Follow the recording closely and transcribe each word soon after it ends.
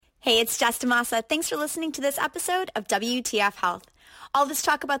Hey, it's Jess DeMassa. Thanks for listening to this episode of WTF Health. All this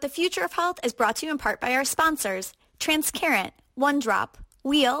talk about the future of health is brought to you in part by our sponsors, Transcarent, OneDrop,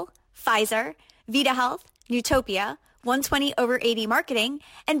 Wheel, Pfizer, Vita Health, Newtopia, 120/80 Marketing,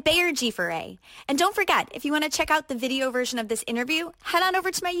 and Bayer G4A. And don't forget, if you want to check out the video version of this interview, head on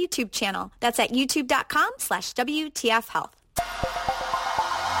over to my YouTube channel. That's at youtube.com/WTF Health.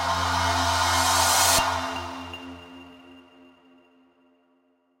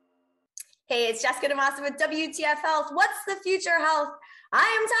 Hey, it's Jessica DeMassa with WTF Health. What's the future of health? I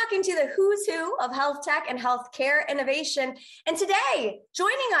am talking to the who's who of health tech and healthcare innovation. And today,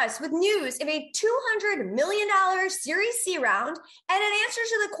 joining us with news of a $200 million Series C round and an answer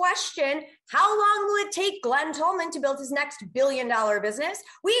to the question, how long will it take Glenn Tolman to build his next billion-dollar business?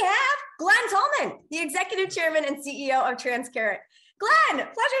 We have Glenn Tolman, the executive chairman and CEO of Transcarent. Glenn, pleasure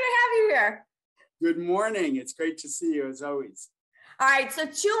to have you here. Good morning. It's great to see you as always. All right, so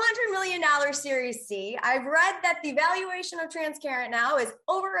 $200 million Series C. I've read that the valuation of Transcarent now is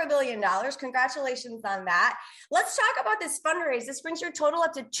over $1 billion. Congratulations on that. Let's talk about this fundraise. This brings your total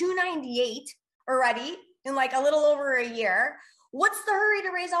up to 298 already in like a little over a year. What's the hurry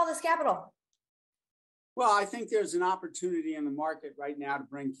to raise all this capital? Well, I think there's an opportunity in the market right now to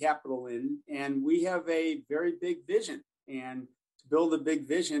bring capital in, and we have a very big vision. And to build a big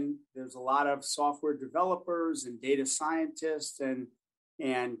vision, there's a lot of software developers and data scientists and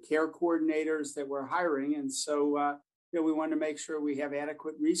care coordinators that we're hiring. And so, we want to make sure we have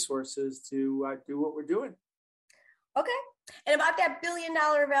adequate resources to do what we're doing. Okay. And about that $1 billion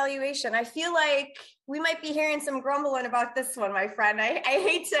valuation, I feel like we might be hearing some grumbling about this one, my friend. I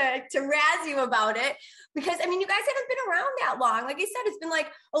hate to razz you about it because, you guys haven't been around that long. Like I said, it's been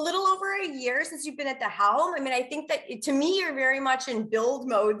like a little over a year since you've been at the helm. I think that to me, you're very much in build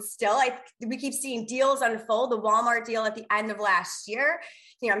mode still. We keep seeing deals unfold, the Walmart deal at the end of last year.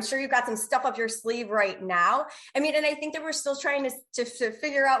 I'm sure you've got some stuff up your sleeve right now. And I think that we're still trying to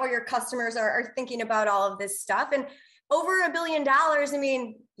figure out what your customers are thinking about all of this stuff. And over $1 billion,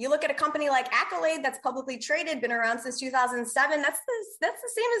 you look at a company like Accolade that's publicly traded, been around since 2007. That's the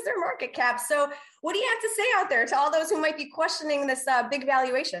same as their market cap. So what do you have to say out there to all those who might be questioning this big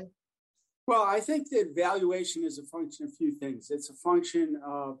valuation? Well, I think that valuation is a function of a few things. It's a function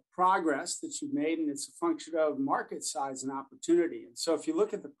of progress that you've made, and it's a function of market size and opportunity. And so if you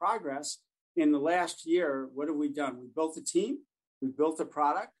look at the progress in the last year, what have we done? We built a team, we built a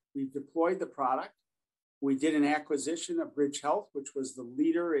product, we've deployed the product. We did an acquisition of Bridge Health, which was the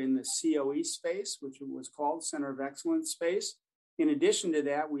leader in the COE space, which was called Center of Excellence space. In addition to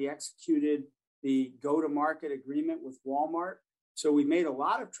that, we executed the go-to-market agreement with Walmart. So we made a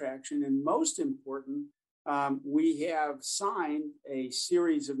lot of traction. And most important, we have signed a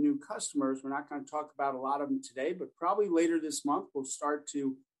series of new customers. We're not going to talk about a lot of them today, but probably later this month, we'll start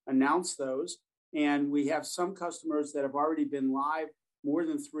to announce those. And we have some customers that have already been live more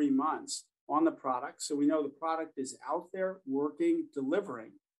than 3 months on the product. So we know the product is out there, working,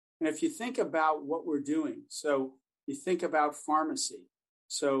 delivering. And if you think about what we're doing, so you think about pharmacy.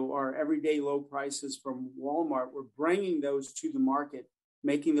 So our everyday low prices from Walmart, we're bringing those to the market,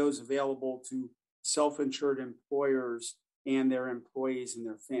 making those available to self-insured employers and their employees and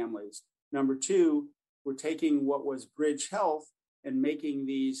their families. Number two, we're taking what was Bridge Health and making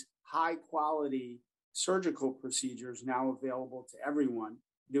these high quality surgical procedures now available to everyone.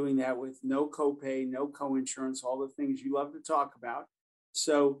 Doing that with no copay, no co-insurance, all the things you love to talk about.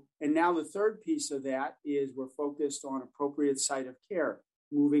 So, and now the third piece of that is we're focused on appropriate site of care,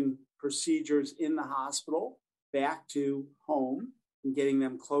 moving procedures in the hospital back to home and getting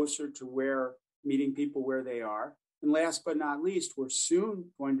them closer to meeting people where they are. And last but not least, we're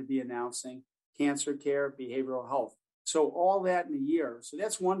soon going to be announcing cancer care, behavioral health. So all that in a year. So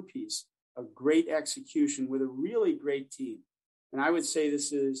that's one piece of great execution with a really great team. And I would say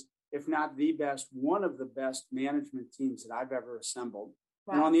this is, if not the best, one of the best management teams that I've ever assembled.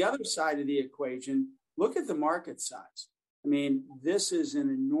 Wow. And on the other side of the equation, look at the market size. This is an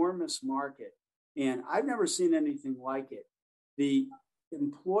enormous market, and I've never seen anything like it. The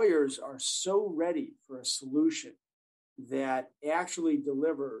employers are so ready for a solution that actually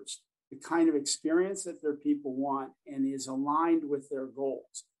delivers the kind of experience that their people want and is aligned with their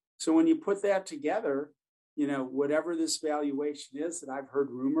goals. So when you put that together, whatever this valuation is that I've heard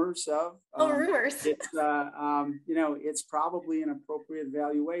rumors of, rumors. It's probably an appropriate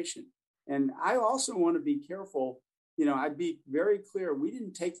valuation. And I also want to be careful. I'd be very clear. We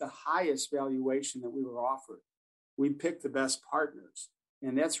didn't take the highest valuation that we were offered. We picked the best partners.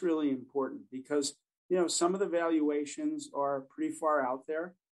 And that's really important because, some of the valuations are pretty far out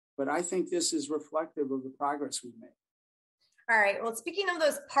there, but I think this is reflective of the progress we've made. All right. Well, speaking of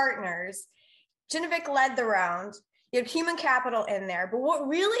those partners, Genevic led the round. You have human capital in there. But what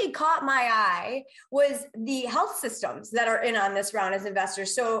really caught my eye was the health systems that are in on this round as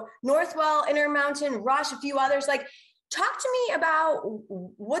investors. So Northwell, Intermountain, Rush, a few others. Like, talk to me about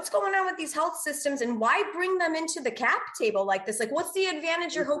what's going on with these health systems and why bring them into the cap table like this? Like, what's the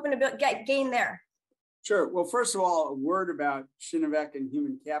advantage you're hoping to gain there? Sure. Well, first of all, a word about Kinnevik and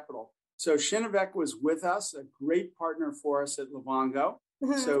human capital. So Kinnevik was with us, a great partner for us at Livongo.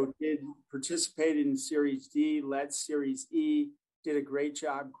 Mm-hmm. So did participate in Series D, led Series E, did a great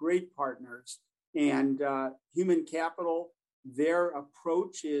job, great partners. And human capital, their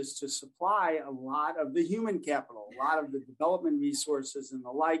approach is to supply a lot of the human capital, a lot of the development resources and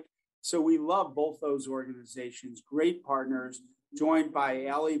the like. So we love both those organizations, great partners, joined by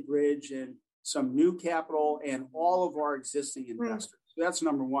Alley Bridge and some new capital and all of our existing investors. So that's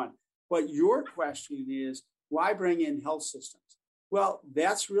number one. But your question is, why bring in health systems? Well,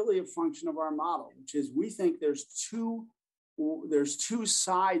 that's really a function of our model, which is we think there's two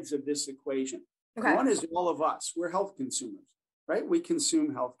sides of this equation. Okay. One is all of us. We're health consumers, right? We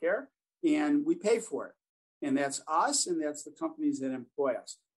consume healthcare and we pay for it. And that's us, and that's the companies that employ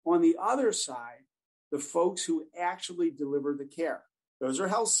us. On the other side, the folks who actually deliver the care. Those are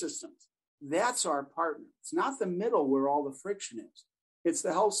health systems. That's our partner. It's not the middle where all the friction is. It's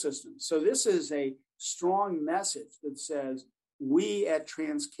the health system. So this is a strong message that says we at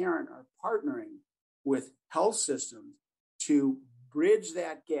Transcarent are partnering with health systems to bridge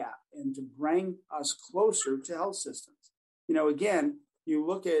that gap and to bring us closer to health systems. You know, again, you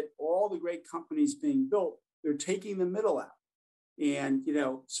look at all the great companies being built, they're taking the middle out. And, you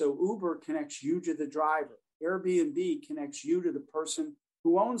know, so Uber connects you to the driver. Airbnb connects you to the person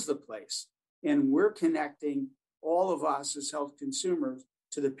who owns the place. And we're connecting all of us as health consumers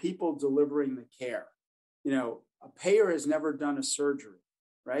to the people delivering the care. You know, a payer has never done a surgery,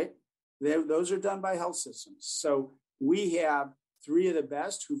 right? Those are done by health systems. So we have three of the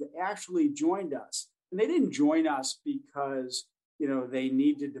best who've actually joined us. And they didn't join us because, you know, they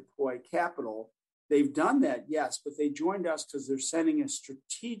need to deploy capital. They've done that, yes, but they joined us because they're sending a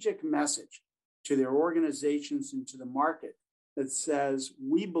strategic message to their organizations and to the market that says,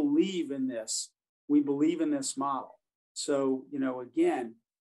 we believe in this. We believe in this model. So, you know, again,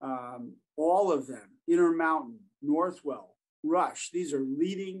 all of them, Intermountain, Northwell, Rush, these are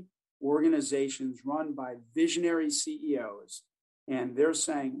leading organizations run by visionary CEOs. And they're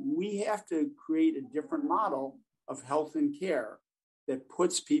saying we have to create a different model of health and care that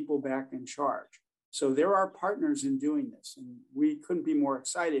puts people back in charge. So there are partners in doing this, and we couldn't be more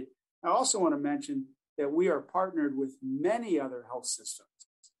excited. I also want to mention that we are partnered with many other health systems.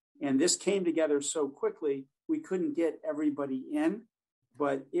 And this came together so quickly, we couldn't get everybody in.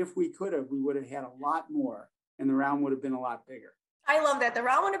 But if we could have, we would have had a lot more, and the round would have been a lot bigger. I love that. The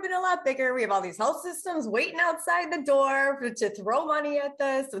round would have been a lot bigger. We have all these health systems waiting outside the door to throw money at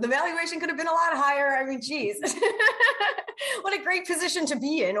this. So the valuation could have been a lot higher. I mean, geez, what a great position to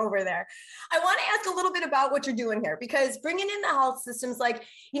be in over there. I want to ask a little bit about what you're doing here, because bringing in the health systems, like,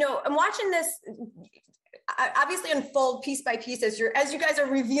 you know, I'm watching this obviously unfold piece by piece as you guys are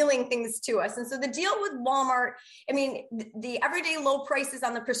revealing things to us. And so the deal with Walmart, I mean, the everyday low prices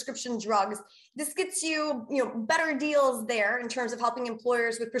on the prescription drugs, this gets you, you know, better deals there in terms of helping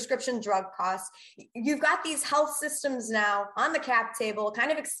employers with prescription drug costs. You've got these health systems now on the cap table,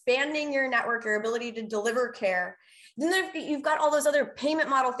 kind of expanding your network, your ability to deliver care. Then you've got all those other payment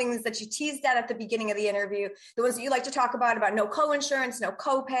model things that you teased at the beginning of the interview, the ones that you like to talk about no co-insurance, no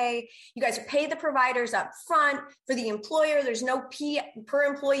copay. You guys pay the providers up front. For the employer, there's no per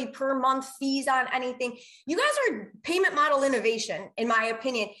employee per month fees on anything. You guys are payment model innovation, in my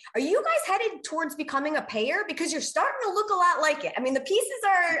opinion. Are you guys headed towards becoming a payer? Because you're starting to look a lot like it. I mean, the pieces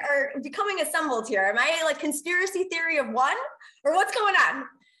are becoming assembled here. Am I like conspiracy theory of one, or what's going on?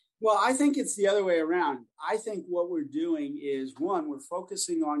 Well, I think it's the other way around. I think what we're doing is, one, we're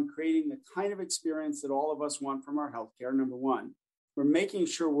focusing on creating the kind of experience that all of us want from our healthcare, number one. We're making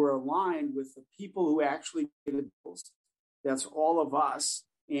sure we're aligned with the people who actually pay the bills. That's all of us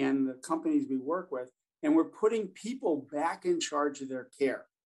and the companies we work with. And we're putting people back in charge of their care.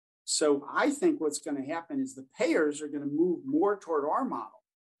 So I think what's going to happen is the payers are going to move more toward our model.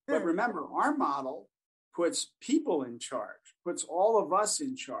 But remember, our model puts people in charge, puts all of us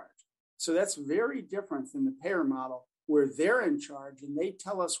in charge. So that's very different than the payer model, where they're in charge and they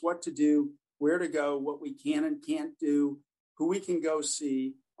tell us what to do, where to go, what we can and can't do, who we can go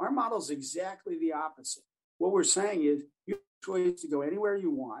see. Our model is exactly the opposite. What we're saying is you have a choice to go anywhere you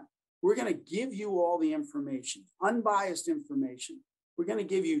want. We're going to give you all the information, unbiased information. We're going to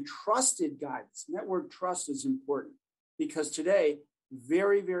give you trusted guidance. And that word trust is important, because today,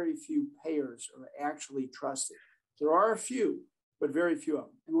 very, very few payers are actually trusted. There are a few, but very few of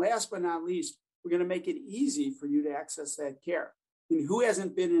them. And last but not least, we're going to make it easy for you to access that care. And who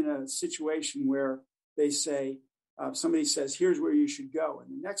hasn't been in a situation where they say, somebody says, here's where you should go. And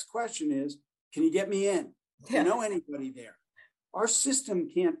the next question is, can you get me in? Do you know anybody there? Our system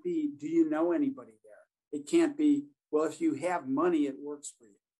can't be, do you know anybody there? It can't be, well, if you have money, it works for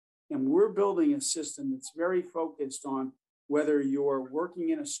you. And we're building a system that's very focused on whether you're working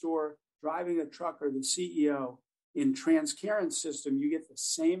in a store, driving a truck, or the CEO. In TransCare's system, you get the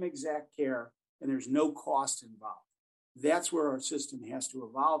same exact care and there's no cost involved. That's where our system has to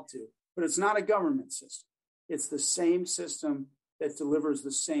evolve to. But it's not a government system. It's the same system that delivers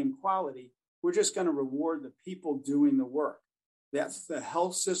the same quality. We're just going to reward the people doing the work. That's the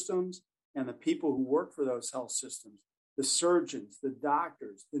health systems and the people who work for those health systems, the surgeons, the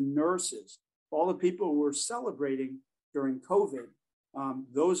doctors, the nurses, all the people who were celebrating during COVID.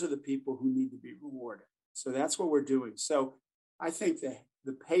 Those are the people who need to be rewarded. So that's what we're doing. So I think that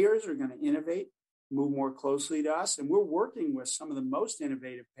the payers are going to innovate, move more closely to us. And we're working with some of the most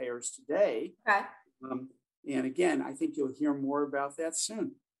innovative payers today. Okay. And again, I think you'll hear more about that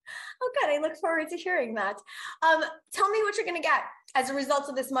soon. Oh, good. I look forward to hearing that. Tell me what you're going to get as a result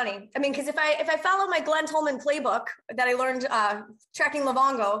of this money. I mean, because if I follow my Glenn Tolman playbook that I learned tracking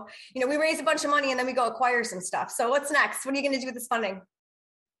Livongo, we raise a bunch of money and then we go acquire some stuff. So what's next? What are you going to do with this funding?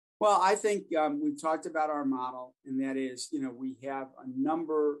 Well, I think we've talked about our model, and that is, we have a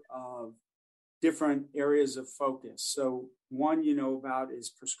number of different areas of focus. So one about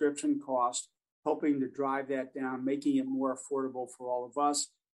is prescription cost, helping to drive that down, making it more affordable for all of us.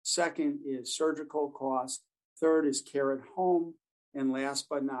 Second is surgical cost. Third is care at home. And last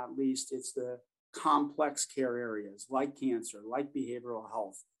but not least, it's the complex care areas like cancer, like behavioral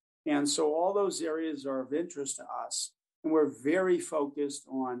health. And so all those areas are of interest to us. And we're very focused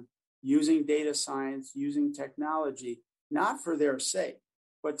on using data science, using technology, not for their sake,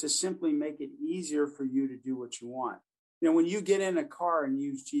 but to simply make it easier for you to do what you want. When you get in a car and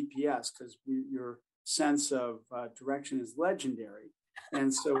use GPS, because your sense of direction is legendary.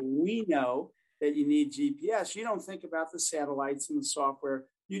 And so we know that you need GPS. You don't think about the satellites and the software.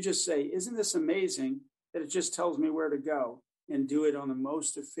 You just say, isn't this amazing that it just tells me where to go and do it on the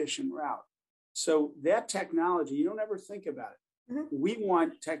most efficient route? So that technology, you don't ever think about it. Mm-hmm. We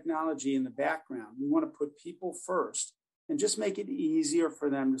want technology in the background. We want to put people first and just make it easier for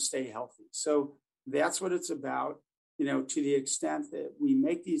them to stay healthy. So that's what it's about, to the extent that we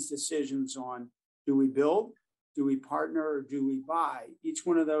make these decisions on, do we build, do we partner, or do we buy? Each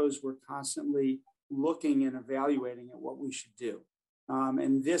one of those, we're constantly looking and evaluating at what we should do.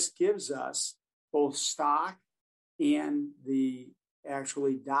 And this gives us both stock and the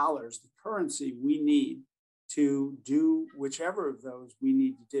actually dollars, the currency we need to do whichever of those we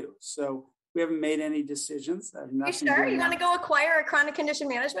need to do. So we haven't made any decisions. You sure? You want to go acquire a chronic condition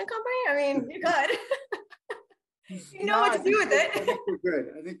management company? I mean, you could. You know what to do with it.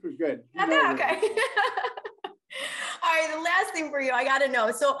 I think we're good. Okay. All right, the last thing for you, I got to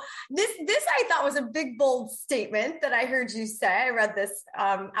know. So this I thought was a big, bold statement that I heard you say. I read this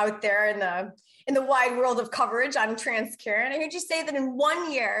out there in the wide world of coverage on TransCare. And I heard you say that in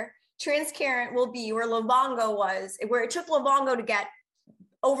 1 year, TransCare will be where Livongo was, where it took Livongo to get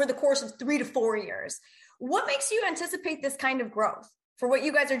over the course of 3 to 4 years. What makes you anticipate this kind of growth for what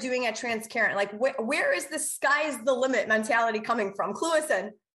you guys are doing at TransCare? Like, where is the sky's the limit mentality coming from? Clue us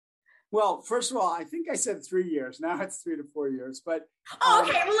in. Well, first of all, I think I said 3 years. Now it's 3 to 4 years. But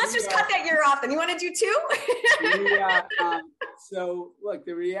okay. Well, let's just cut that year off. Then you want to do 2? Yeah. So, look,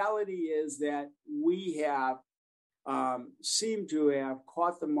 the reality is that we have seemed to have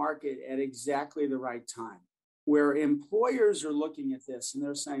caught the market at exactly the right time, where employers are looking at this and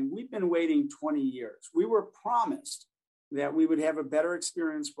they're saying, we've been waiting 20 years. We were promised that we would have a better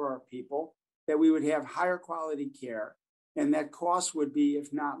experience for our people, that we would have higher quality care, and that costs would be,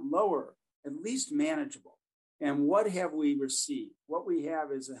 if not lower, at least manageable. And what have we received? What we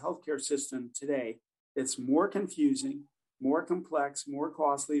have is a healthcare system today that's more confusing, more complex, more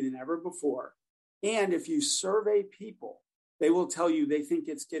costly than ever before. And if you survey people, they will tell you they think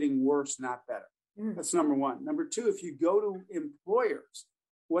it's getting worse, not better. That's number one. Number two, if you go to employers,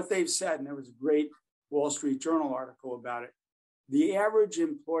 what they've said, and there was a great Wall Street Journal article about it, the average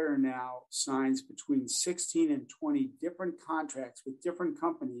employer now signs between 16 and 20 different contracts with different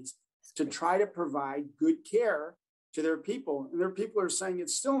companies to try to provide good care to their people. And their people are saying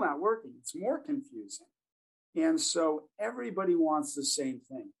it's still not working. It's more confusing. And so everybody wants the same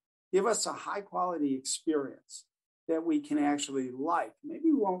thing. Give us a high quality experience that we can actually like.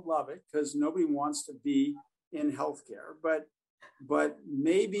 Maybe we won't love it because nobody wants to be in healthcare, but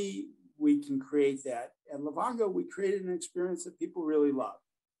maybe we can create that. At Livongo, we created an experience that people really love.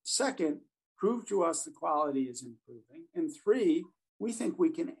 Second, prove to us the quality is improving. And three, we think we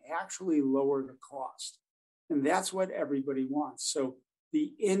can actually lower the cost. And that's what everybody wants. So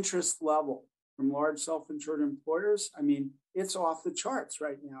the interest level from large self-insured employers, I mean, it's off the charts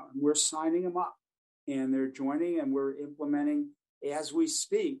right now. And we're signing them up and they're joining, and we're implementing as we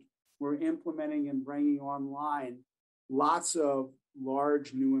speak. We're implementing and bringing online lots of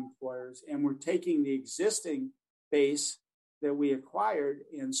large new employers. And we're taking the existing base that we acquired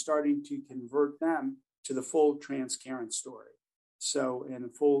and starting to convert them to the full transparent story. So, and a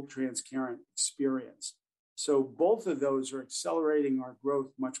full transparent experience. So both of those are accelerating our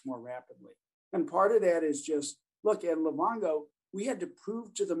growth much more rapidly. And part of that is just, look, at Livongo, we had to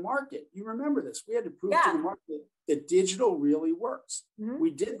prove to the market. You remember this. We had to prove to the market that digital really works. Mm-hmm. We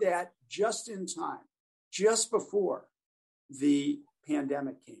did that just in time, just before the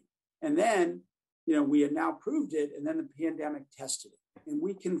pandemic came. And then, we had now proved it, and then the pandemic tested it. And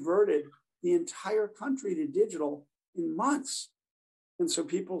we converted the entire country to digital in months. And so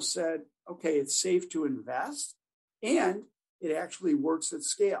people said, okay, it's safe to invest, and it actually works at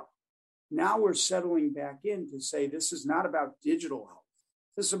scale. Now we're settling back in to say this is not about digital health.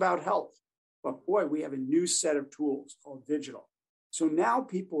 This is about health. But boy, we have a new set of tools called digital. So now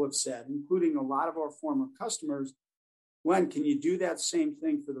people have said, including a lot of our former customers, Glenn, can you do that same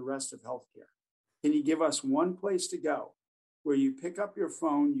thing for the rest of healthcare? Can you give us one place to go where you pick up your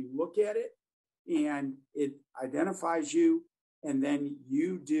phone, you look at it, and it identifies you, and then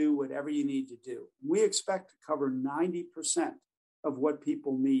you do whatever you need to do? We expect to cover 90% of what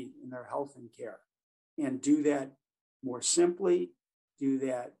people need in their health and care, and do that more simply, do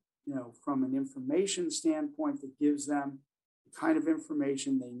that, from an information standpoint that gives them the kind of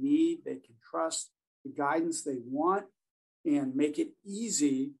information they need, they can trust, the guidance they want, and make it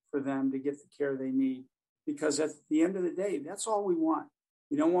easy for them to get the care they need. Because at the end of the day, that's all we want.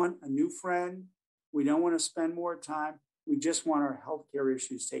 We don't want a new friend. We don't want to spend more time. We just want our healthcare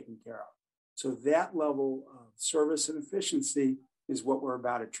issues taken care of. So that level of service and efficiency is what we're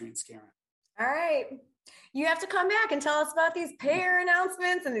about at Transcarent. All right. You have to come back and tell us about these payer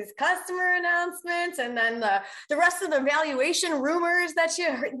announcements and these customer announcements, and then the rest of the valuation rumors that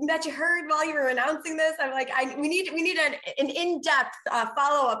you heard while you were announcing this. I'm like, we need an in-depth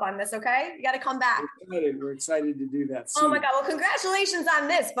follow-up on this. Okay, you got to come back. We're excited to do that soon. Oh my God! Well, congratulations on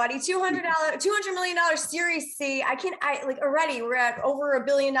this, buddy. $200 million Series C. Already we're at over $1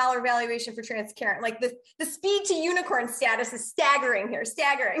 billion valuation for Transcarent. Like the speed to unicorn status is staggering here.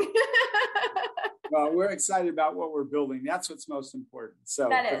 Staggering. Well, we're excited about what we're building. That's what's most important. So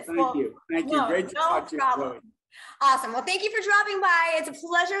thank you. Thank you. Great to talk to you, Chloe. Awesome. Well, thank you for dropping by. It's a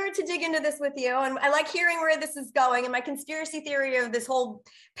pleasure to dig into this with you. And I like hearing where this is going. And my conspiracy theory of this whole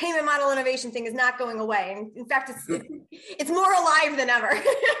payment model innovation thing is not going away. And in fact, it's more alive than ever.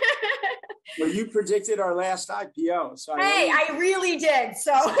 Well, you predicted our last IPO. So I really did.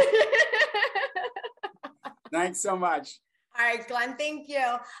 So thanks so much. All right, Glenn, thank you.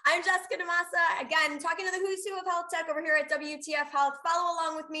 I'm Jessica DeMassa, again, talking to the who's who of health tech over here at WTF Health. Follow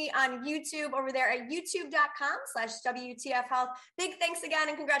along with me on YouTube over there at youtube.com/WTF Health. Big thanks again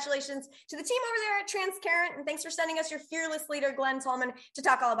and congratulations to the team over there at Transcarent. And thanks for sending us your fearless leader, Glenn Tolman, to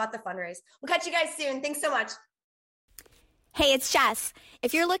talk all about the fundraise. We'll catch you guys soon. Thanks so much. Hey, it's Jess.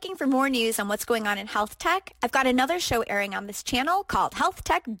 If you're looking for more news on what's going on in health tech, I've got another show airing on this channel called Health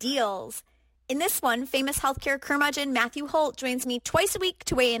Tech Deals. In this one, famous healthcare curmudgeon Matthew Holt joins me twice a week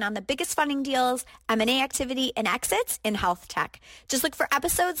to weigh in on the biggest funding deals, M&A activity, and exits in health tech. Just look for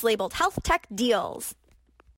episodes labeled Health Tech Deals.